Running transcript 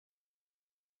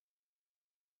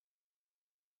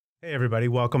Hey everybody,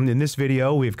 welcome. In this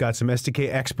video, we've got some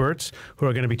STK experts who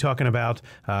are going to be talking about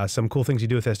some cool things you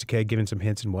do with STK, giving some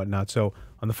hints and whatnot. So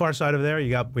on the far side of there, we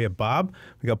have Bob,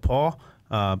 we got Paul.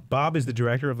 Bob is the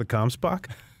director of the ComSpock.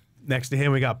 Next to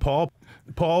him, we got Paul.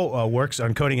 Paul works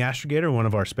on coding Astrogator, one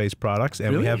of our space products. And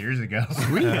really? we have Years ago.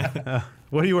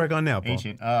 What do you work on now, Paul?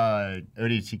 Ancient.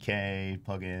 ODTK,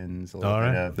 plugins, a little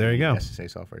bit of there you go. SSA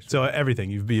software. So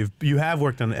everything. You have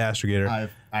worked on Astrogator.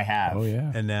 I have. Oh,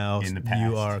 yeah. And now in the past.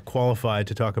 you are qualified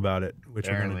to talk about it, which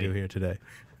we're going to do here today.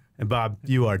 And Bob,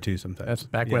 you are too sometimes.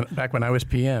 That's back when I was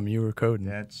PM, you were coding.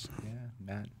 That's,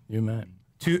 Matt. You, Matt.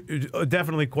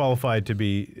 Definitely qualified to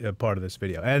be a part of this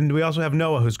video. And we also have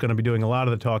Noah, who's going to be doing a lot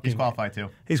of the talking. He's qualified too.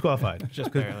 He's qualified.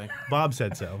 Just barely. Bob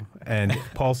said so, and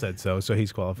Paul said so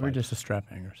he's qualified. We're just the strap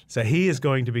hangers. So he is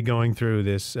going to be going through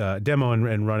this demo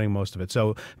and running most of it.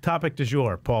 So topic du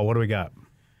jour, Paul, what do we got?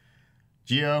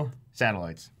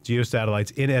 Geosatellites.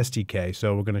 Geosatellites in STK.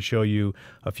 So we're going to show you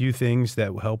a few things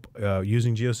that will help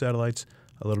using geosatellites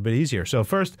a little bit easier. So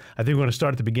first, I think we're going to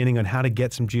start at the beginning on how to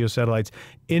get some geosatellites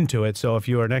into it. So if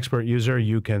you are an expert user,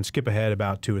 you can skip ahead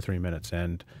about 2 or 3 minutes.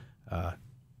 And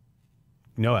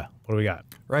Noah, what do we got?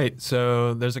 Right,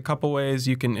 so there's a couple ways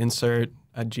you can insert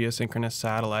a geosynchronous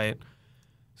satellite.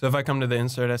 So if I come to the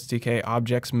Insert STK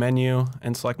Objects menu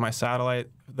and select my satellite,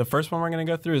 the first one we're going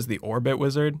to go through is the Orbit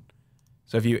Wizard.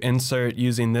 So if you insert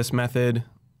using this method,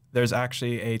 there's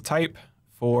actually a type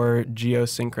for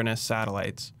geosynchronous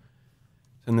satellites.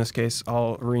 In this case,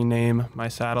 I'll rename my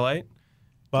satellite.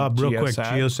 Bob, real quick,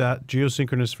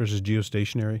 geosynchronous versus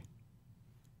geostationary.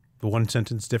 The one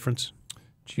sentence difference?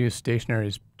 Geostationary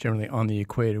is generally on the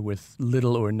equator with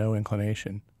little or no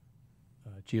inclination.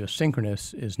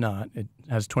 Geosynchronous is not. It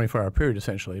has a 24-hour period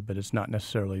essentially, but it's not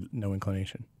necessarily no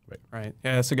inclination. Right.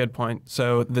 Yeah, that's a good point.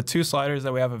 So the two sliders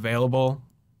that we have available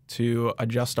to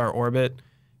adjust our orbit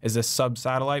is a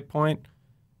sub-satellite point.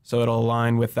 So it'll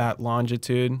align with that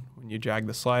longitude when you drag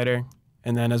the slider.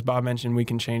 And then as Bob mentioned, we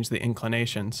can change the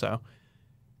inclination. So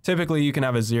typically you can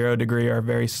have a 0 degree or a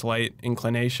very slight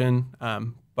inclination.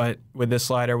 But with this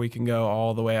slider, we can go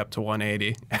all the way up to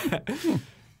 180.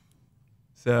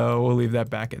 So we'll leave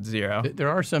that back at 0. There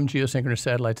are some geosynchronous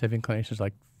satellites that have inclinations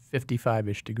like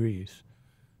 55-ish degrees.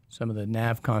 Some of the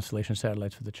NAV constellation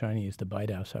satellites for the Chinese, the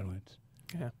Beidou satellites.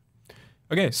 Yeah.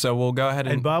 Okay, so we'll go ahead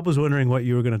and Bob was wondering what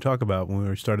you were going to talk about when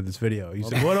we started this video. He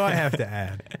said, what do I have to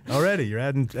add? Already, you're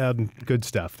adding good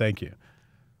stuff. Thank you.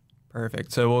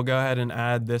 Perfect. So we'll go ahead and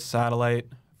add this satellite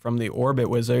from the Orbit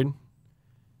Wizard.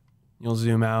 You'll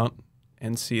zoom out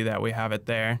and see that we have it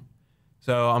there.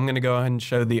 So I'm going to go ahead and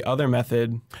show the other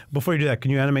method. Before you do that,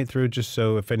 can you animate through just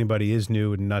so if anybody is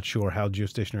new and not sure how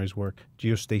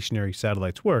geostationary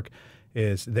satellites work,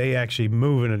 is they actually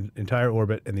move in an entire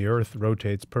orbit and the Earth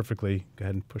rotates perfectly. Go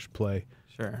ahead and push play.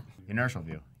 Sure. Inertial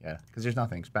view, yeah. Because there's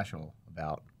nothing special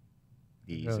about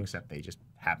these except they just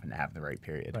happen to have the right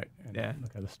period. Right. And yeah.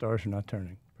 Look how the stars are not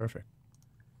turning. Perfect.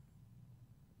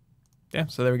 Yeah,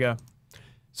 so there we go.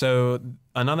 So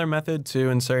another method to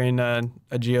inserting a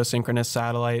geosynchronous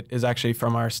satellite is actually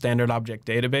from our standard object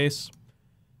database.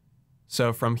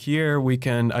 So from here, we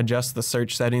can adjust the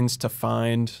search settings to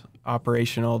find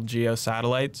operational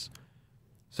geosatellites.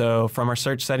 So from our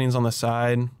search settings on the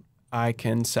side, I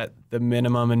can set the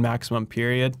minimum and maximum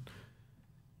period.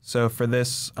 So for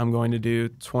this, I'm going to do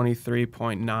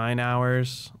 23.9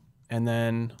 hours. And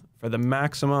then for the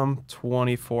maximum,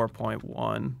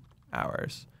 24.1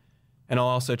 hours. And I'll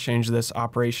also change this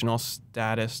operational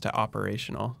status to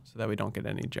operational so that we don't get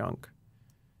any junk.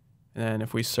 And then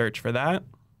if we search for that,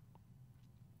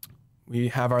 we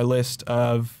have our list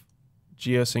of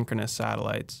geosynchronous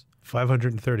satellites.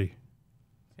 530.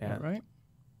 Yeah. Right.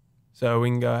 So we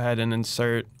can go ahead and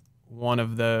insert one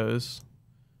of those.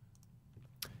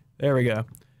 There we go.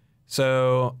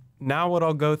 So now what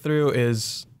I'll go through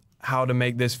is how to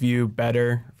make this view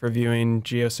better for viewing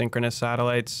geosynchronous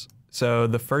satellites. So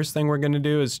the first thing we're going to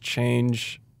do is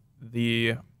change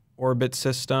the orbit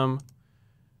system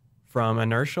from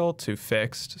inertial to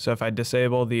fixed. So if I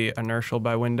disable the inertial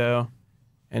by window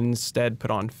and instead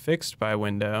put on fixed by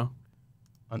window.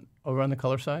 Over on the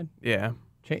color side? Yeah.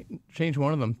 Change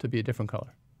one of them to be a different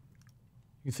color.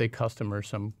 You can say custom or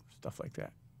some stuff like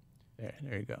that.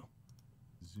 There you go.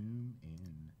 Zoom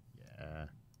in, yeah.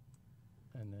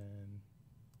 And then,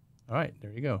 all right,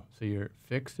 there you go. So your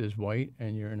fixed is white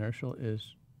and your inertial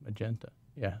is magenta.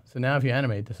 Yeah, so now if you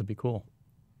animate, this will be cool.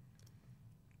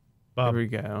 Bob, there we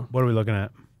go. What are we looking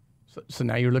at? So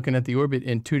now you're looking at the orbit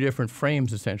in 2 different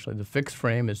frames, essentially. The fixed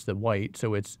frame is the white,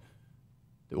 so it's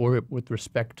the orbit with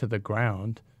respect to the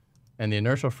ground. And the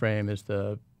inertial frame is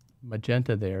the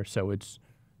magenta there, so it's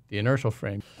the inertial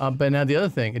frame. But now the other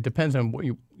thing, it depends on what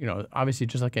you know, obviously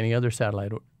just like any other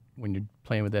satellite, when you're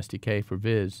playing with STK for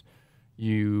viz,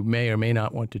 you may or may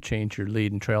not want to change your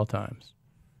lead and trail times,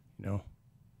 you know,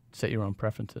 set your own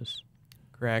preferences.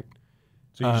 Correct.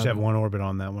 So you just have one orbit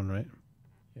on that one, right?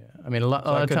 Yeah, I mean, a lot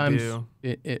of times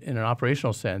in an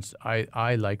operational sense,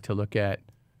 I like to look at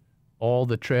all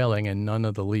the trailing and none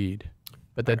of the lead,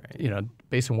 but that, you know,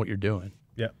 based on what you're doing.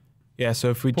 Yeah. Yeah, so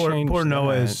if we change Poor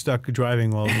Noah that- is stuck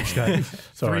driving while he's got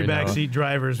Sorry, three Noah. backseat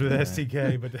drivers with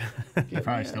STK, but You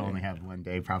probably still only have one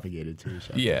day propagated too.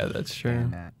 So Yeah, that's true.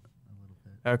 expand that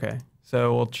a little bit. Okay,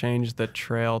 so we'll change the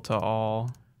trail to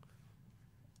all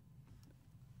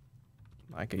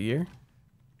like a year.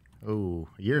 Oh,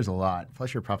 a year is a lot.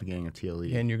 Plus, you're propagating a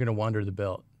TLE. And you're going to wander the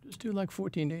belt. Just do like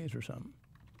 14 days or something.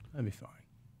 That'd be fine.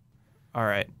 All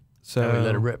right, so Then we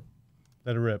let it rip.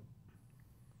 let it rip.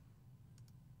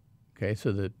 Okay,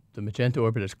 so the magenta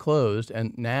orbit is closed,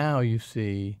 and now you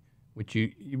see, which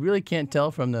you really can't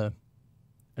tell from the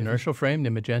inertial frame, the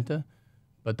magenta,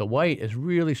 but the white is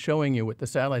really showing you what the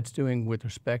satellite's doing with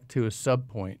respect to a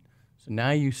subpoint. So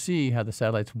now you see how the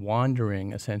satellite's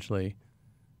wandering, essentially,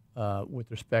 with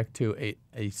respect to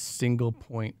a single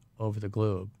point over the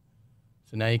globe.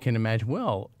 So now you can imagine,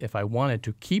 well, if I wanted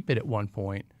to keep it at one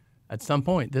point, at some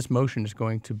point, this motion is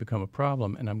going to become a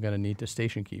problem, and I'm going to need to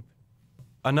station keep.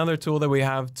 another tool that we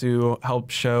have to help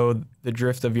show the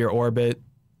drift of your orbit,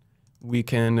 we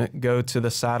can go to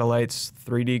the satellite's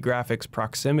 3D graphics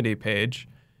proximity page,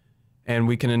 and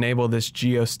we can enable this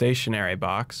geostationary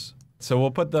box. So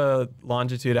we'll put the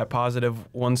longitude at positive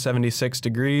 176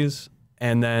 degrees,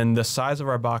 and then the size of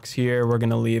our box here, we're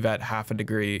going to leave at half a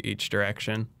degree each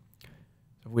direction.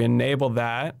 So if we enable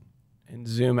that and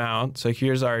zoom out, so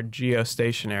here's our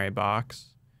geostationary box.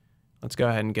 Let's go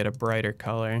ahead and get a brighter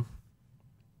color.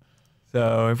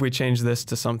 So if we change this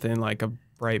to something like a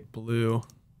bright blue,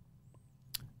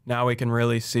 now we can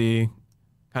really see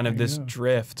kind of this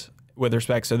drift with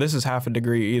respect. So this is half a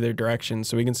degree either direction,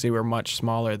 so we can see we're much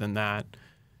smaller than that.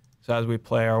 So as we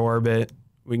play our orbit,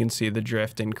 we can see the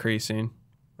drift increasing.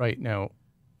 Right now,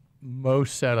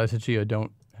 most satellites at Geo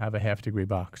don't have a half-degree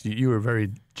box. You were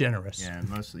very generous. Yeah,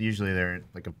 usually they're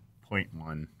like a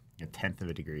 0.1, a tenth of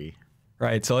a degree.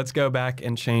 Right, so let's go back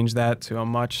and change that to a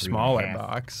much 3.5. smaller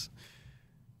box.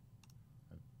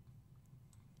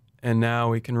 And now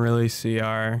we can really see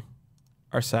our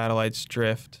satellites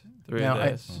drift through Now,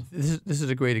 this. This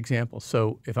is a great example.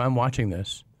 So if I'm watching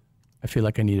this, I feel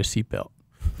like I need a seatbelt.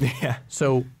 Yeah.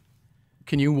 So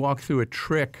can you walk through a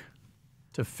trick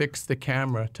to fix the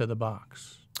camera to the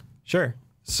box? Sure.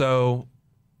 So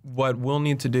what we'll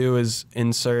need to do is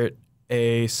insert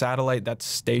a satellite that's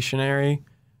stationary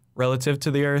relative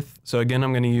to the Earth. So again,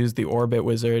 I'm going to use the Orbit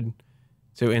Wizard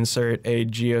to insert a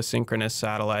geosynchronous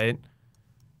satellite.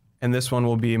 And this one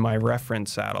will be my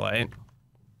reference satellite.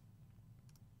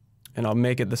 And I'll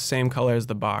make it the same color as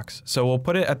the box. So we'll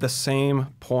put it at the same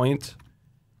point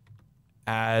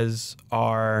as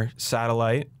our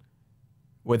satellite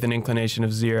with an inclination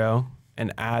of 0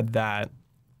 and add that.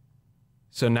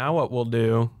 So now what we'll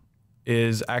do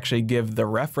is actually give the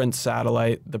reference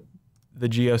satellite the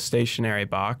geostationary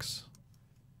box.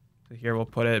 So here we'll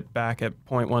put it back at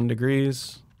 0.1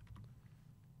 degrees.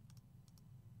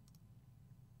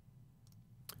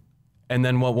 And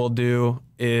then what we'll do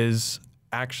is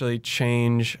actually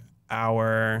change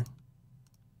our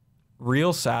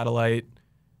real satellite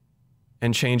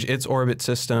and change its orbit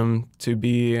system to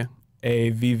be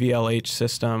a VVLH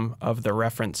system of the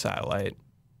reference satellite.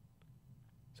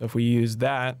 So if we use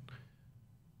that,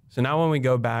 so now when we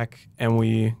go back and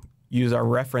we use our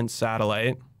reference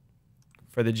satellite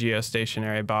for the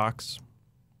geostationary box,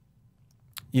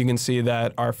 you can see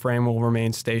that our frame will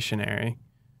remain stationary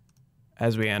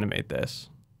as we animate this.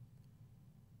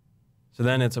 So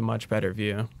then it's a much better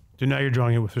view. So now you're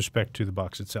drawing it with respect to the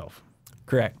box itself.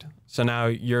 Correct. So now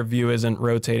your view isn't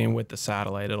rotating with the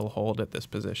satellite, it'll hold at this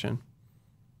position.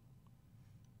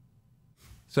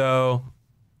 So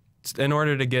in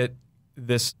order to get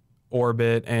this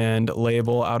orbit and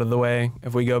label out of the way,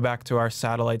 if we go back to our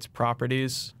satellite's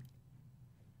properties,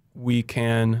 we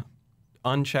can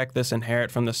uncheck this inherit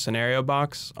from the scenario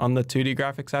box on the 2D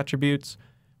graphics attributes.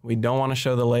 We don't want to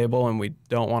show the label and we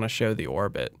don't want to show the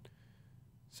orbit.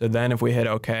 So then if we hit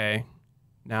OK,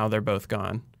 now they're both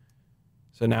gone.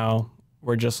 So now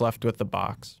we're just left with the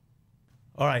box.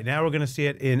 All right, now we're going to see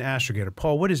it in Astrogator.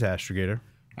 Paul, what is Astrogator?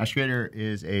 Astrogator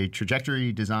is a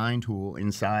trajectory design tool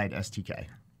inside STK.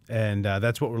 And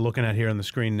that's what we're looking at here on the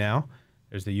screen now.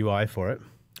 There's the UI for it.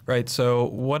 Right, so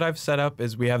what I've set up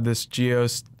is we have this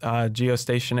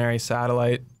geostationary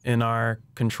satellite in our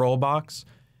control box.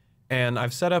 And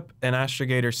I've set up an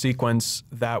Astrogator sequence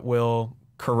that will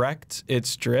correct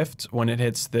its drift when it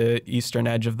hits the eastern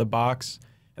edge of the box.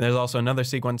 And there's also another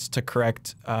sequence to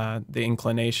correct the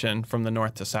inclination from the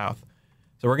north to south.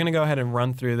 So we're going to go ahead and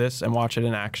run through this and watch it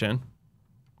in action.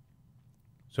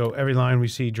 So every line we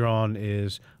see drawn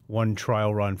is one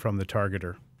trial run from the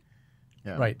targeter.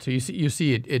 Yeah. Right. So you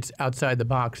see it's outside the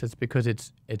box. It's because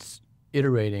it's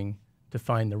iterating to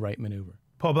find the right maneuver.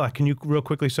 Paul Black, can you real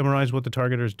quickly summarize what the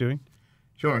targeter is doing?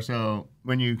 Sure. So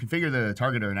when you configure the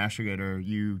targeter in Astrogator,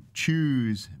 you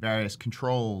choose various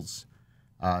controls,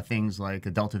 things like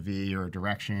a delta V or a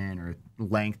direction or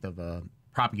length of a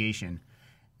propagation,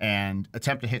 and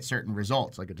attempt to hit certain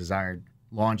results like a desired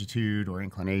longitude or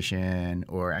inclination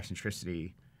or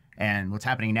eccentricity. And what's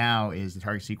happening now is the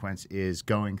target sequence is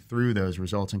going through those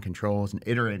results and controls and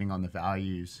iterating on the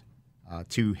values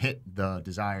to hit the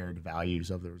desired values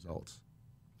of the results.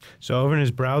 So over in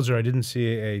his browser, I didn't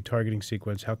see a targeting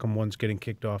sequence. How come one's getting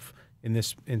kicked off in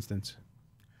this instance?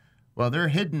 Well, they're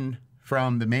hidden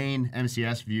from the main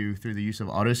MCS view through the use of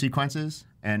auto sequences.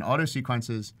 And auto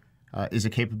sequences is a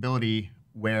capability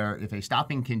where if a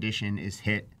stopping condition is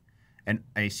hit, and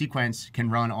a sequence can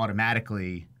run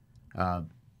automatically.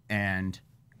 And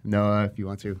Noah, if you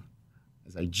want to,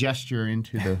 as I gesture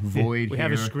into the void We here.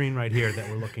 have a screen right here that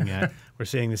we're looking at. We're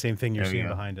seeing the same thing you're There we seeing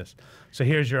go. behind us. So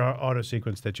here's your auto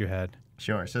sequence that you had.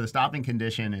 Sure. So the stopping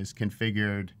condition is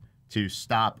configured to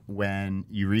stop when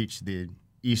you reach the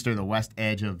east or the west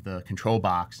edge of the control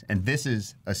box. And this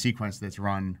is a sequence that's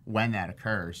run when that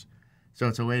occurs. So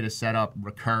it's a way to set up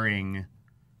recurring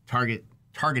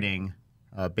targeting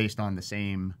based on the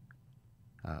same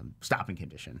stopping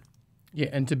condition. Yeah,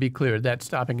 and to be clear, that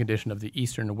stopping condition of the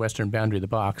eastern and western boundary of the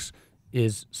box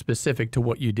is specific to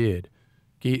what you did.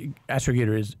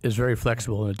 Astrogator is very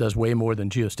flexible, and it does way more than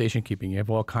geostation keeping. You have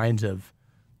all kinds of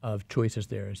choices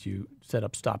there as you set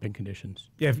up stopping conditions.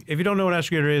 Yeah, if you don't know what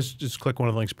Astrogator is, just click one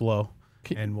of the links below,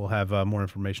 and we'll have more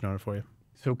information on it for you.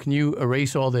 So can you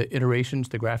erase all the iterations,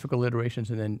 the graphical iterations,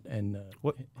 and then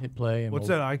hit play? And What's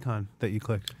that icon that you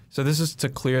clicked? So this is to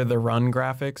clear the run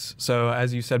graphics. So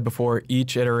as you said before,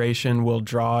 each iteration will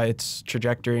draw its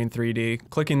trajectory in 3D.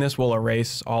 Clicking this will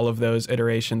erase all of those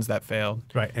iterations that failed.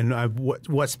 Right, and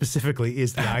what specifically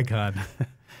is the icon?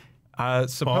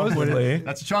 Supposedly,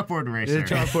 That's a chalkboard eraser.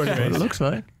 It's a chalkboard What it eraser. looks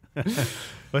like.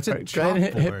 What's a All right, go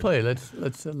ahead and hit chalkboard? play.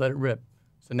 Let's let it rip.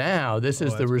 So now this is the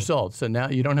that's cool. result. So now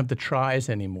you don't have the tries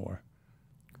anymore.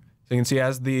 so you can see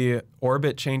as the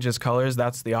orbit changes colors,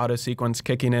 that's the auto sequence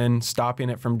kicking in, stopping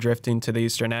it from drifting to the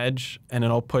eastern edge, and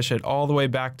it'll push it all the way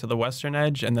back to the western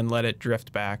edge and then let it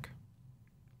drift back.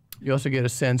 You also get a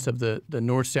sense of the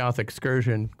north-south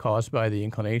excursion caused by the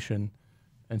inclination.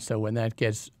 And so when that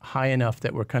gets high enough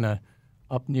that we're kind of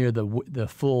up near the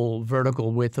full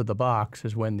vertical width of the box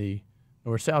is when the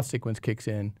north-south sequence kicks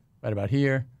in, right about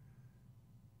here.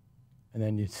 And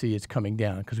then you see it's coming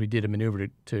down because we did a maneuver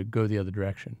to go the other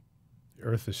direction. The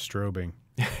Earth is strobing.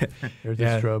 There's the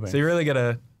strobing. So you really get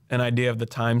an idea of the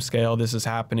time scale this is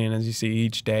happening as you see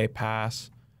each day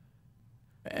pass.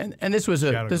 And this was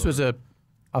a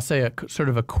I'll say a sort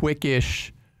of a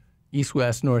quickish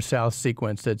east-west, north-south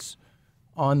sequence that's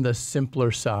on the simpler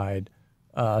side.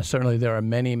 Certainly there are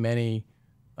many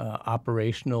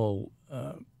operational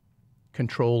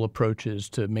control approaches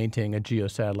to maintaining a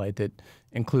geosatellite that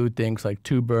include things like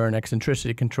tube burn,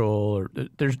 eccentricity control, or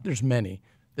there's many.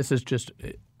 This is just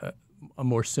a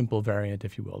more simple variant,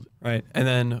 if you will. Right. And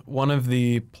then one of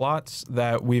the plots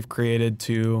that we've created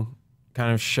to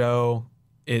kind of show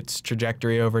its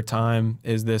trajectory over time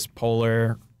is this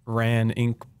polar RAN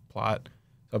ink plot.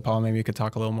 So Paul, maybe you could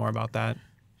talk a little more about that.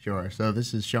 Sure. So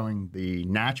this is showing the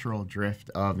natural drift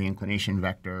of the inclination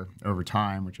vector over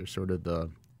time, which are sort of the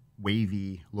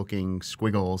wavy-looking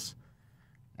squiggles.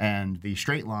 And the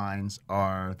straight lines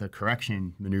are the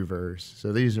correction maneuvers.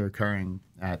 So these are occurring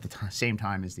at the same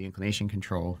time as the inclination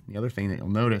control. The other thing that you'll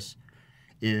notice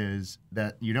is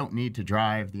that you don't need to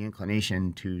drive the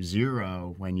inclination to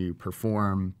 0 when you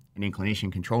perform an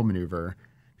inclination control maneuver,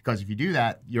 because if you do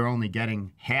that, you're only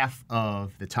getting half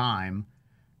of the time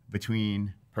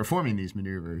between performing these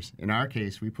maneuvers. In our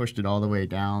case, we pushed it all the way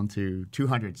down to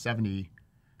 270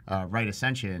 right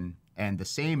ascension and the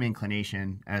same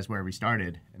inclination as where we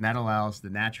started. And that allows the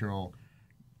natural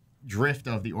drift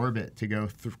of the orbit to go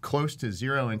close to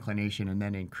 0 inclination and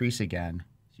then increase again.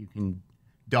 So you can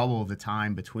double the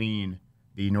time between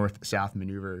the north-south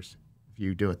maneuvers if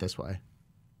you do it this way.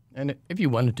 And if you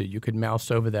wanted to, you could mouse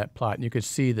over that plot and you could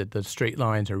see that the straight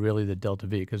lines are really the delta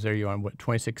V, because there you are on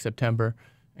 26 September,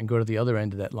 and go to the other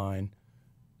end of that line.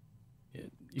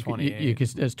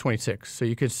 It's 26. So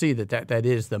you could see that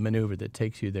is the maneuver that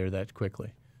takes you there that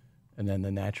quickly, and then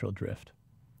the natural drift.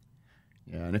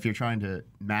 Yeah, and if you're trying to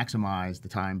maximize the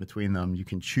time between them, you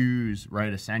can choose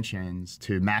right ascensions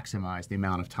to maximize the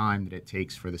amount of time that it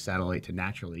takes for the satellite to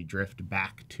naturally drift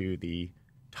back to the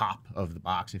top of the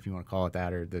box, if you want to call it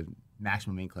that, or the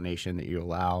maximum inclination that you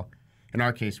allow. In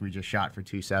our case, we just shot for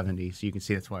 270, so you can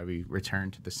see that's why we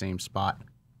returned to the same spot.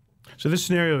 So this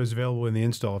scenario is available in the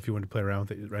install if you want to play around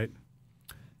with it, right?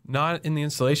 Not in the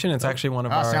installation. It's actually one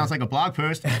of our... Sounds like a blog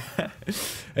post.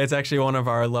 It's actually one of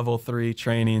our level 3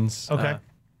 trainings. Okay.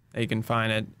 That you can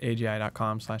find at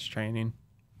agi.com/training.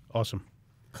 Awesome.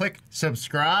 Click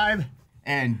subscribe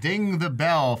and ding the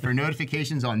bell for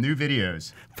notifications on new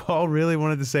videos. Paul really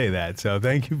wanted to say that, so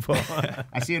thank you, Paul.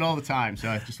 I see it all the time, so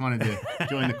I just wanted to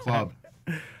join the club.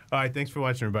 All right, thanks for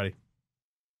watching, everybody.